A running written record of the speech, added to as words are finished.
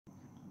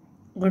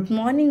Good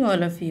morning,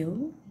 all of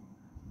you.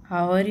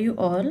 How are you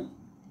all?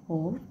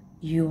 Hope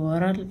you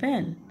are all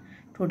well.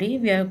 Today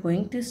we are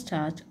going to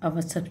start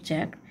our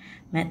subject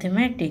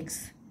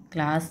Mathematics,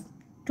 Class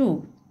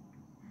 2.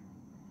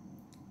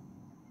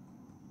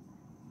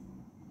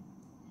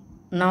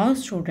 Now,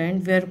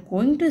 student, we are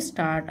going to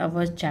start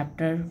our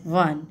chapter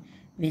 1,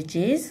 which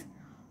is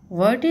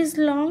what is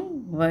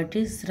long, what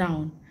is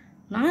round.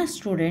 Now,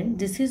 student,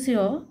 this is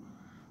your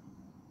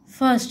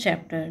first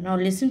chapter. Now,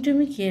 listen to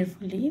me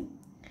carefully.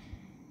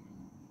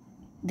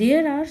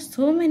 There are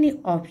so many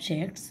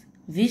objects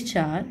which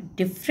are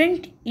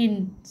different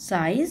in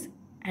size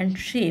and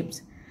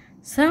shapes.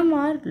 Some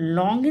are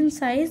long in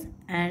size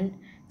and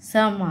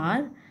some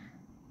are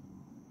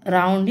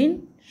round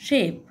in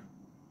shape.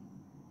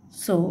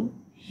 So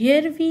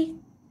here we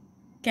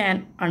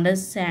can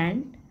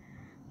understand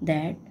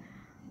that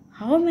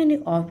how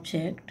many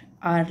objects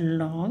are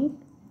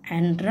long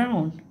and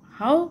round.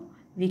 How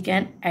we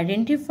can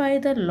identify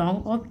the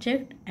long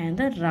object and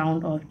the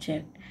round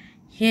object.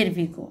 Here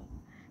we go.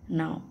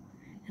 Now,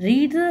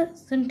 read the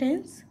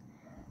sentence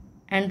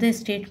and the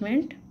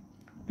statement.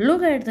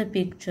 Look at the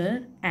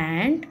picture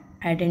and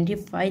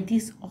identify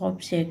this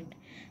object.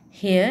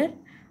 Here,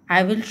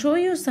 I will show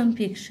you some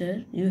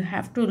picture. You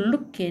have to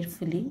look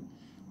carefully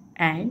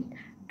and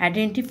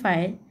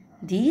identify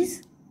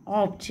this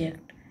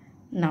object.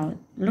 Now,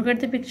 look at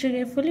the picture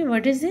carefully.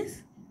 What is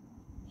this?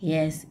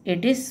 Yes,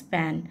 it is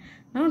span.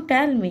 Now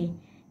tell me,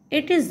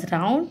 it is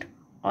round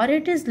or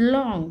it is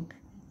long?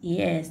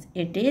 Yes,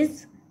 it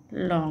is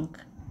long.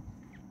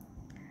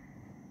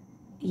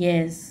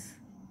 Yes.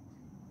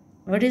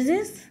 What is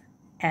this?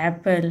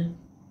 Apple.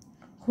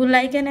 Who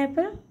like an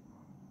apple?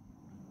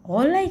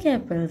 All like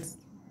apples.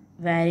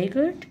 Very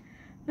good.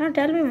 Now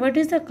tell me, what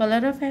is the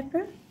color of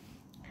apple?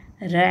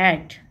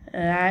 Red.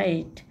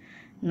 Right.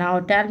 Now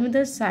tell me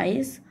the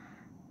size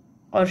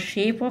or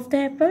shape of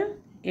the apple.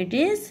 It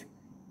is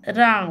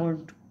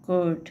round.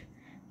 Good.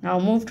 Now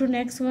move to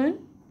next one.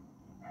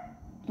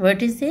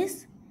 What is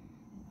this?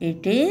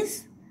 It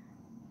is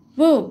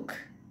book.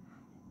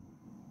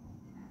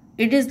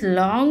 It is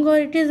long or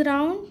it is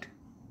round?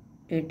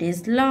 It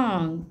is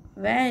long.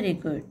 Very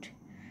good.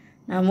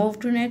 Now move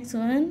to next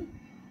one.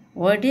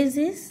 What is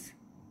this?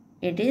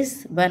 It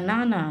is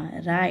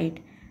banana.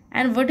 Right.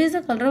 And what is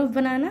the color of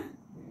banana?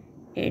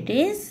 It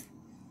is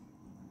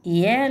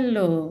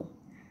yellow.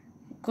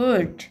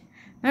 Good.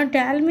 Now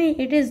tell me,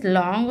 it is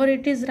long or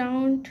it is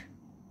round?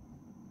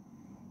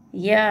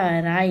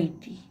 Yeah,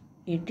 right.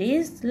 It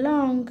is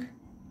long.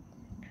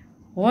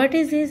 What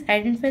is this?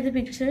 Identify the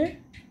picture.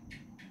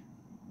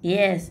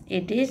 Yes,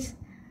 it is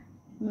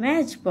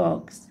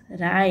matchbox.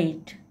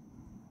 Right.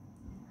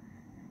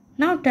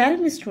 Now tell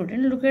me,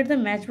 student, look at the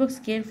matchbox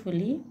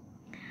carefully.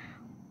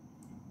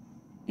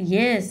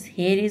 Yes,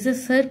 here is a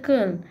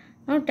circle.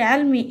 Now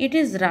tell me, it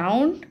is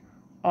round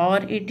or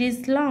it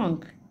is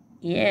long?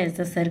 Yes,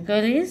 the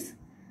circle is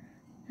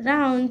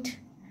round.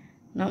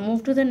 Now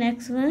move to the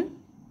next one.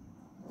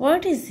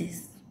 What is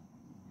this?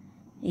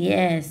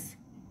 Yes,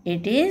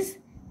 it is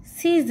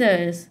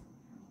scissors.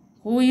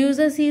 Who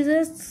uses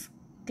scissors?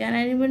 Can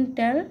anyone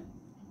tell?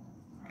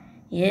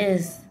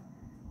 Yes,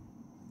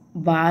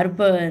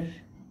 barber.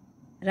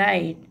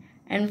 Right.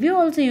 And we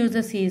also use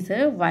the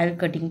scissor while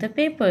cutting the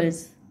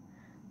papers.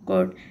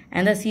 Good.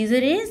 And the scissor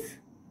is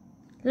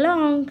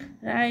long.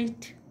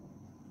 Right.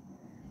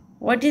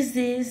 What is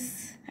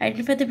this?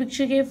 Identify the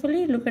picture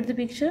carefully. Look at the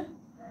picture.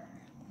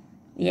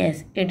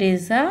 Yes, it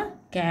is a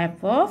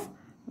cap of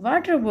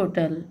water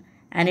bottle.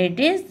 And it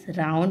is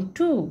round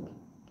too.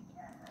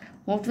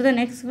 Move to the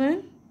next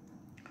one.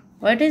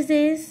 What is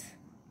this?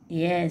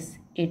 Yes,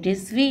 it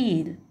is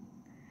wheel.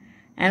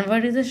 And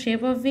what is the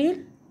shape of wheel?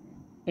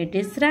 It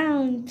is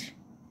round.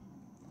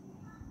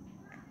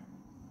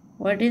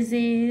 What is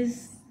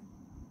this?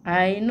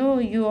 I know,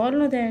 you all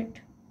know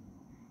that.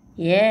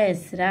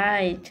 Yes,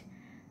 right.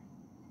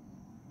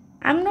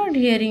 I'm not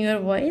hearing your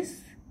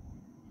voice.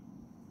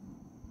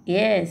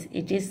 Yes,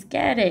 it is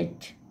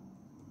carrot.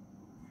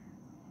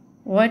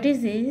 What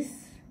is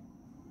this?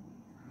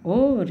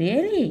 Oh,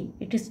 really?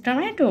 It is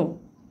tomato.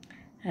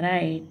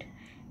 Right.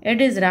 It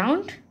is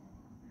round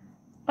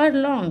or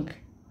long?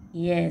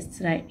 Yes,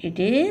 right. It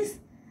is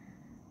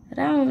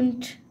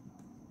round.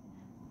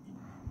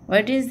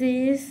 What is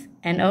this?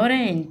 An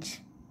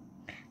orange.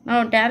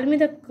 Now tell me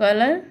the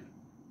color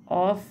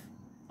of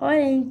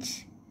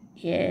orange.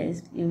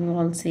 Yes, you will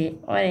all say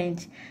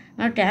orange.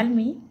 Now tell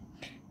me,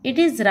 it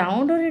is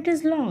round or it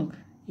is long?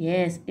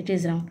 Yes, it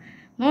is round.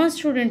 Now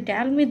student,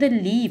 tell me the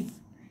leaf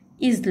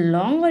is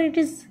long or it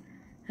is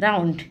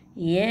round?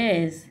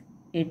 Yes,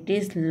 it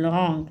is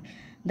long.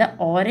 The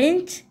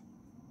orange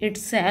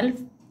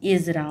itself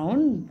is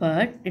round,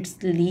 but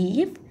its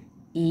leaf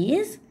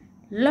is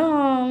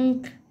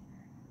long.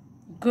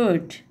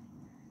 Good.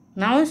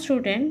 Now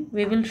student,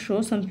 we will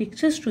show some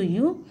pictures to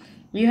you.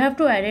 You have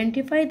to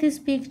identify this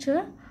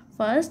picture.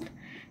 First,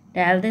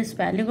 tell the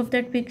spelling of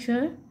that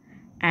picture,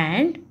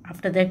 and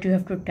after that you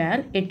have to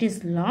tell it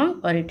is long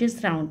or it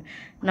is round.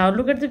 Now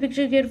look at the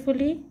picture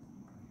carefully.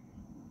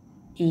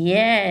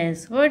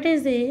 Yes, what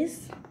is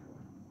this?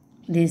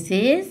 This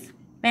is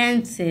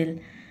pencil.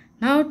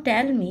 Now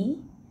tell me,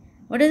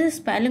 what is the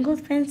spelling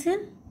of pencil?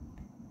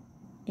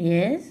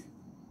 Yes.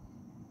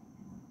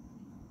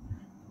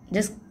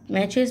 Just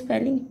match your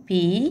spelling.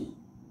 P-E-N-C-I-L.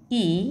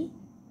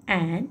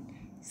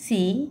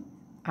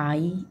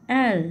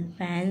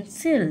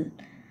 Pencil.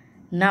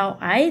 Now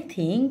I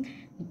think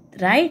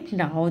right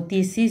now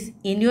this is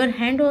in your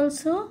hand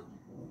also.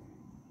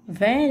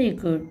 Very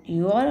good.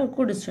 You are a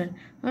good student.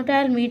 Now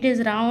tell me, it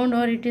is round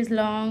or it is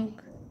long?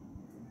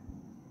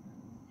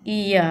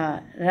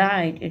 Yeah,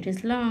 right. It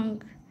is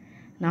long.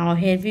 Now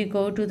here we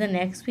go to the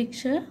next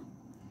picture.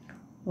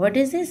 What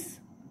is this?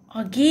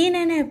 Again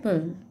an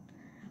apple.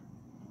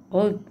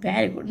 Oh,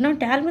 very good. Now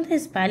tell me the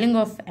spelling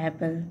of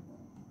apple.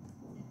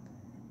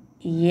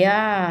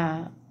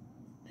 Yeah.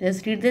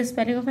 Just read the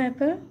spelling of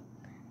apple.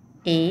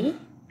 A-P-P-L-E.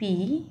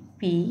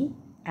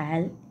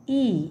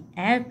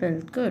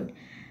 Apple. Good.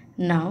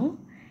 Now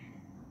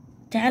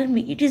tell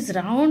me, it is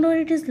round or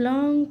it is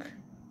long?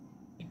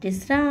 It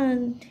is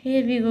round.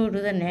 Here we go to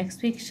the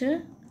next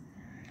picture.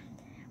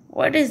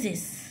 What is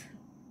this?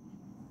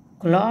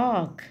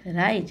 Clock.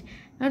 Right.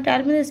 Now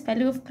tell me the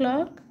spelling of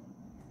clock.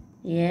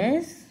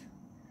 Yes.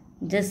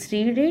 Just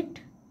read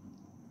it.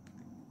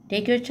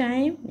 Take your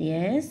time.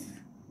 Yes.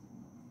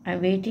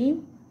 I'm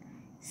waiting.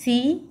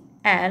 C-L-O-C-K.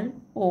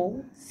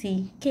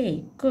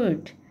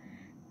 Good.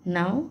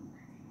 Now,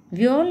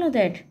 we all know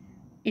that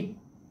it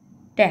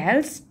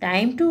tells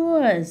time to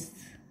us.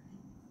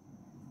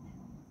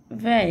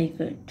 Very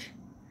good.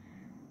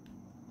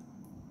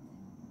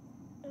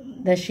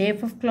 The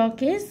shape of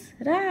clock is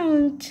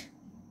round.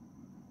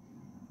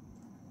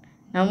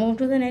 Now move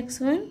to the next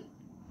one.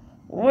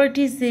 What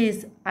is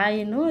this?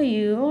 I know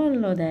you all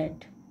know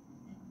that.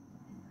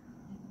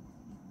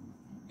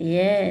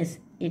 Yes,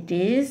 it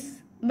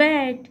is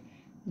bat.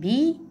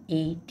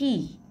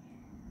 B-A-T.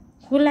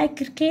 Who like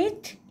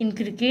cricket? In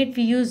cricket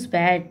we use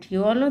bat.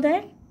 You all know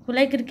that? Who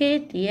like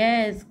cricket?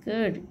 Yes,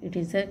 good. It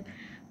is a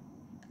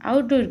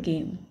outdoor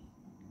game.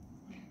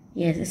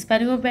 Yes,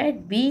 spelling of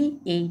bat.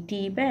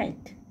 B-A-T,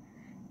 bat.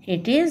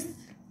 It is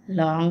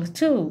long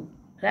too.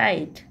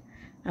 Right.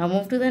 Now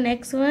move to the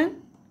next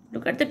one.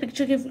 Look at the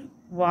picture carefully.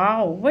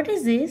 Wow, what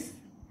is this?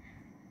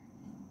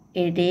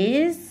 It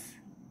is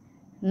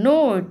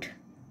note.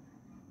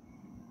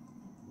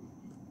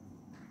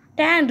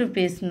 10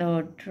 rupees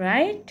note,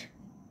 right?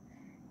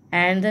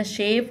 And the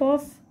shape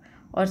of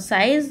or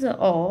size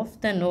of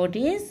the note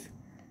is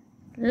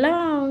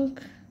long.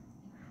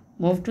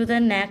 Move to the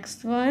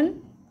next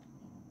one.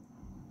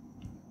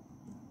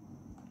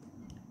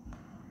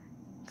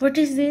 What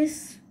is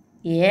this?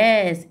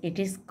 Yes, it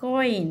is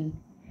coin.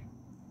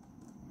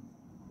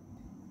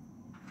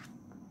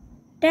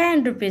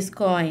 10 rupees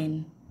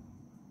coin.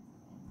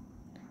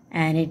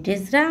 And it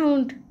is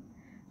round.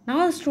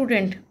 Now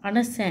student,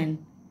 understand.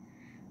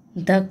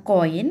 The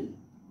coin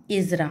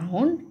is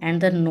round and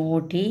the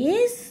note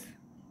is,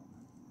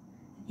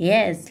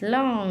 yes,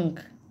 long.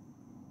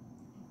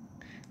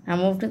 Now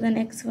move to the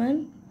next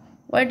one.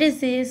 What is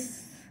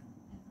this?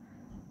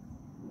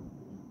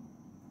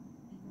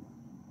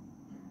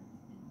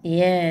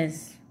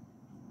 Yes,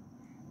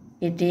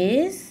 it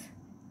is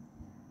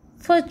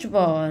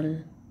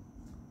football.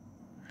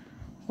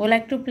 Who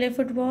like to play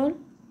football?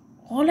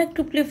 All like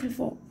to play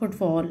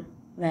football.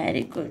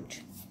 Very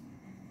good.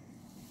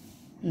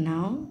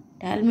 Now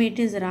tell me, it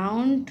is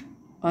round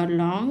or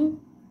long?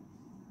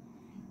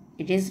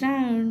 It is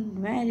round.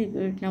 Very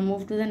good. Now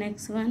move to the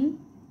next one.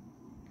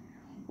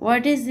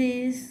 What is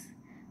this?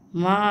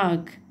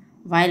 Mug.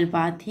 While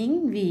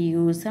bathing we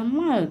use a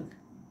mug.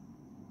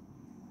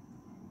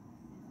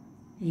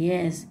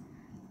 Yes,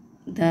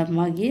 the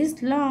mug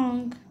is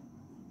long.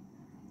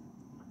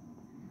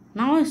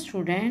 Now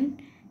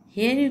student,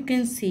 here you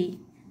can see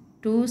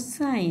two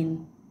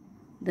signs.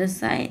 The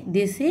sign,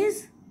 this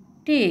is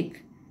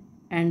tick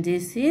and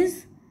this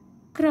is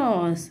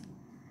cross.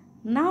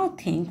 Now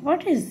think,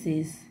 what is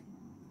this?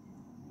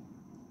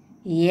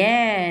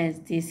 Yes,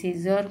 this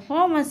is your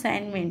home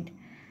assignment.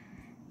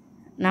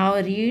 Now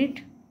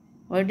read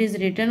what is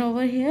written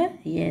over here.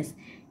 Yes,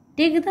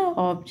 tick the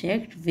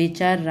object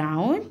which are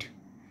round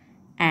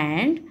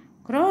and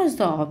cross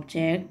the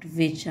object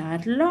which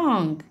are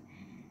long.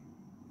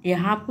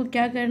 यहाँ आपको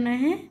क्या करना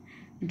है,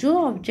 जो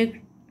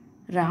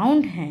object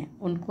round हैं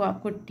उनको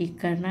आपको टिक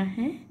करना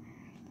है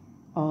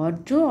और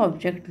जो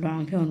ऑब्जेक्ट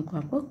लॉन्ग है उनको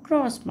आपको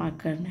क्रॉस मार्क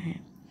करना है.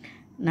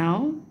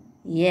 Now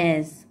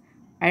yes,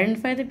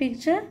 identify the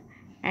picture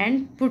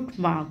and put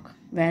mark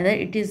whether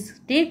it is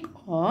tick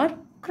और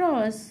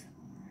cross.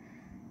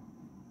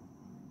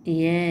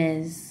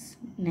 Yes,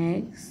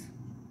 next.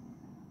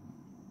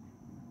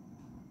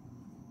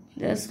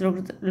 Just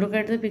look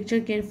at the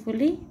picture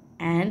carefully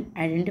and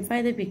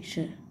identify the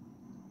picture.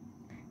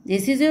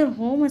 This is your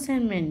home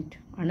assignment.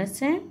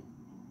 Understand?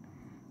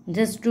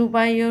 Just do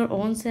by your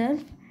own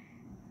self.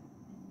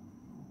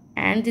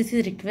 And this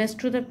is request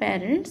to the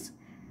parents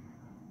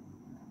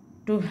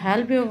to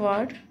help your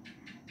ward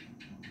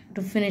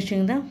to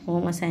finishing the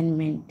home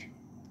assignment.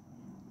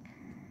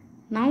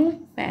 Now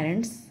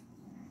parents,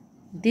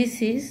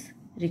 This is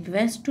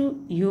request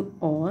to you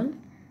all.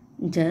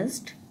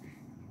 Just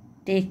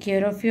take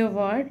care of your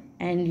word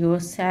and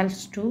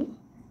yourselves too,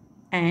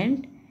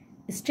 and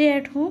stay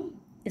at home,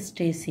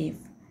 stay safe.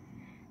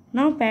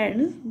 Now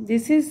parents,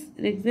 this is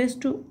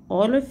request to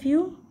all of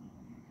you.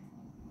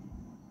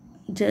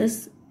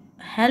 Just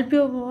help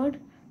your word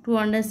to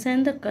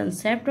understand the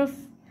concept of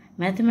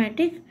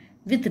mathematics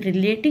with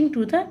relating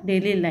to the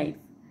daily life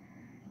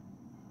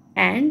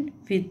and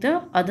with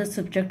the other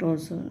subject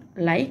also.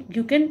 Like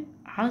you can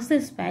ask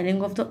the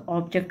spelling of the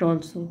object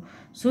also,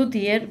 so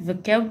their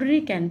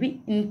vocabulary can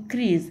be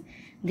increased,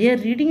 their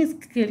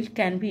reading skill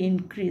can be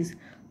increased.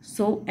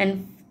 So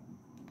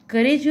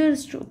encourage your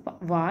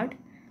word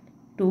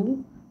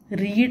to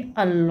read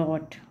a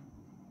lot.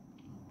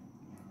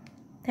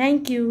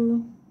 Thank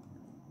you.